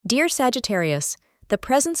Dear Sagittarius, the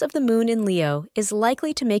presence of the moon in Leo is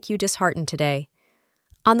likely to make you disheartened today.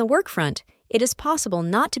 On the work front, it is possible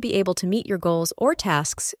not to be able to meet your goals or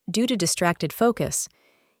tasks due to distracted focus.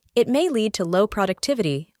 It may lead to low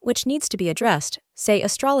productivity, which needs to be addressed, say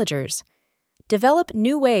astrologers. Develop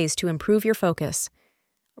new ways to improve your focus.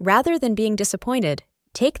 Rather than being disappointed,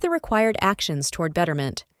 take the required actions toward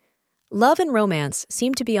betterment. Love and romance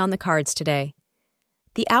seem to be on the cards today.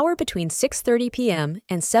 The hour between 6:30 p.m.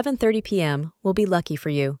 and 7:30 p.m. will be lucky for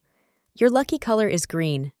you. Your lucky color is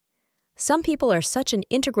green. Some people are such an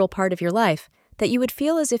integral part of your life that you would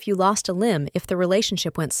feel as if you lost a limb if the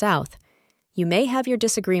relationship went south. You may have your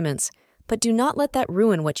disagreements, but do not let that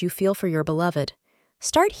ruin what you feel for your beloved.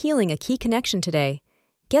 Start healing a key connection today.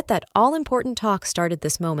 Get that all-important talk started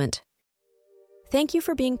this moment. Thank you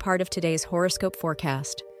for being part of today's horoscope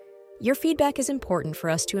forecast. Your feedback is important for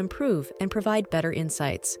us to improve and provide better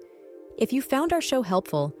insights. If you found our show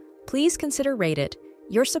helpful, please consider rate it.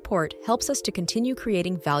 Your support helps us to continue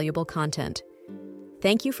creating valuable content.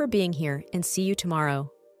 Thank you for being here and see you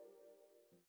tomorrow.